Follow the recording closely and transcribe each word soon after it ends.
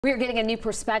We are getting a new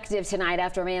perspective tonight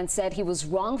after a man said he was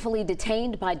wrongfully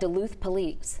detained by Duluth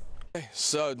police.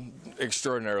 So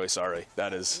extraordinarily sorry.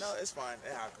 That is. No, it's fine.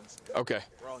 It happens. Okay.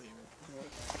 We're all human.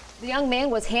 The young man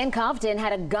was handcuffed and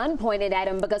had a gun pointed at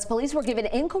him because police were given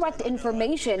incorrect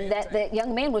information that the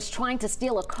young man was trying to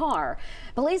steal a car.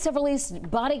 Police have released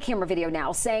body camera video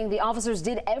now saying the officers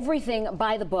did everything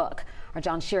by the book. Our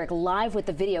John Sherrick live with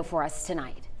the video for us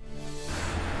tonight.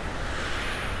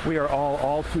 We are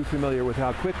all too familiar with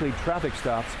how quickly traffic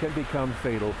stops can become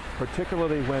fatal,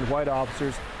 particularly when white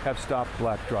officers have stopped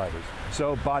black drivers.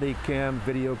 So body cam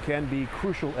video can be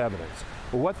crucial evidence.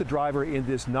 But what the driver in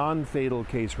this non-fatal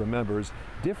case remembers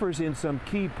differs in some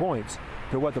key points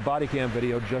to what the body cam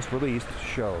video just released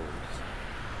shows.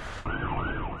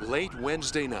 Late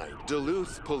Wednesday night,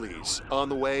 Duluth police on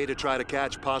the way to try to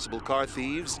catch possible car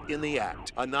thieves in the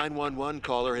act. A 911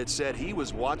 caller had said he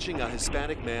was watching a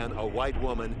Hispanic man, a white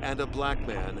woman, and a black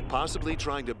man possibly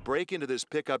trying to break into this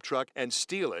pickup truck and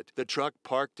steal it. The truck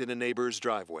parked in a neighbor's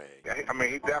driveway. I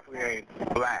mean, he definitely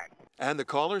ain't black. And the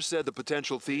caller said the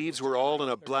potential thieves were all in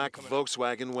a black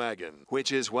Volkswagen wagon,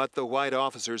 which is what the white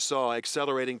officers saw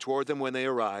accelerating toward them when they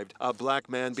arrived, a black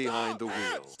man behind the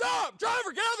wheel. Stop!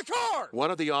 Driver, get out of the car! One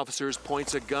of the officers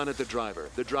points a gun at the driver.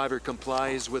 The driver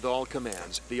complies with all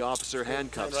commands. The officer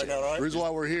handcuffs him. The reason why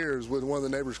we're here is with one of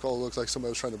the neighbors called, it looks like somebody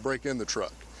was trying to break in the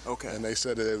truck. Okay. And they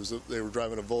said they were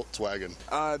driving a Volkswagen.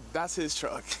 That's his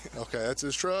truck. Okay, that's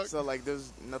his truck? So, like,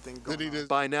 there's nothing going on.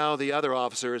 By now, the other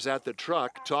officer is at the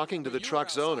truck talking to the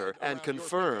truck's owner and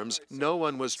confirms no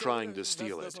one was trying to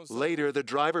steal it. Later, the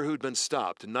driver who'd been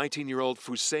stopped, 19-year-old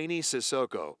Fousseyni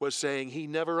Sissoko, was saying he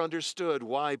never understood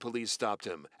why police stopped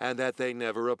him and that they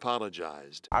never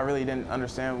apologized. I really didn't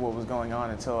understand what was going on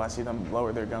until I see them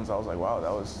lower their guns. I was like, wow,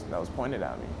 that was pointed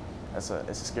at me. It's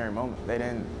a scary moment. They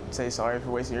didn't say sorry for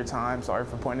wasting your time, sorry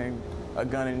for pointing a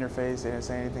gun in your face. They didn't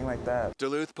say anything like that.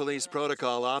 Duluth Police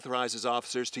Protocol authorizes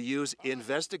officers to use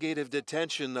investigative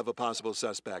detention of a possible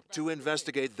suspect to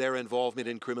investigate their involvement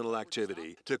in criminal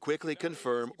activity, to quickly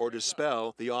confirm or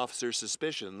dispel the officer's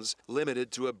suspicions,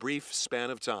 limited to a brief span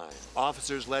of time.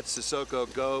 Officers let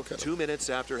Sissoko go 2 minutes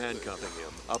after handcuffing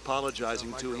him,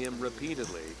 apologizing to him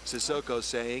repeatedly. Sissoko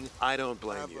saying, "I don't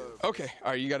blame you." Okay.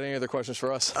 All right, you got any other questions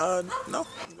for us? No.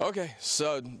 Okay.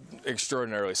 So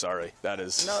extraordinarily sorry. That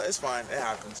is. No, it's fine. It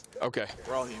happens. Okay.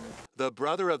 We're all human. The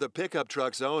brother of the pickup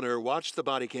truck's owner watched the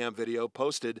body cam video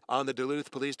posted on the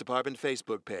Duluth Police Department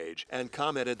Facebook page and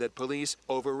commented that police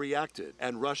overreacted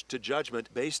and rushed to judgment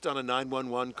based on a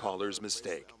 911 caller's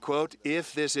mistake. Quote,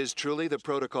 "If this is truly the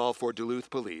protocol for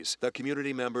Duluth police, the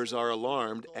community members are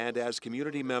alarmed, and as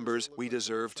community members, we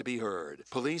deserve to be heard.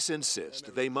 Police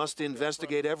insist they must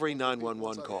investigate every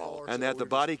 911 call, and that the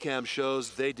body cam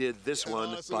shows they did this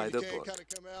one by the book."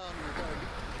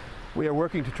 We are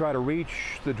working to try to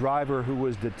reach the driver who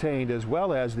was detained as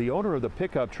well as the owner of the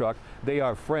pickup truck. They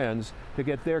are friends, to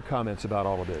get their comments about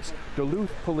all of this.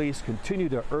 Duluth police continue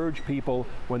to urge people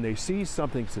when they see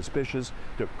something suspicious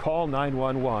to call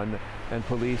 911 and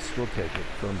police will take it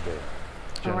from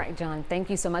there. All right, John, thank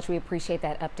you so much. We appreciate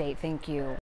that update. Thank you.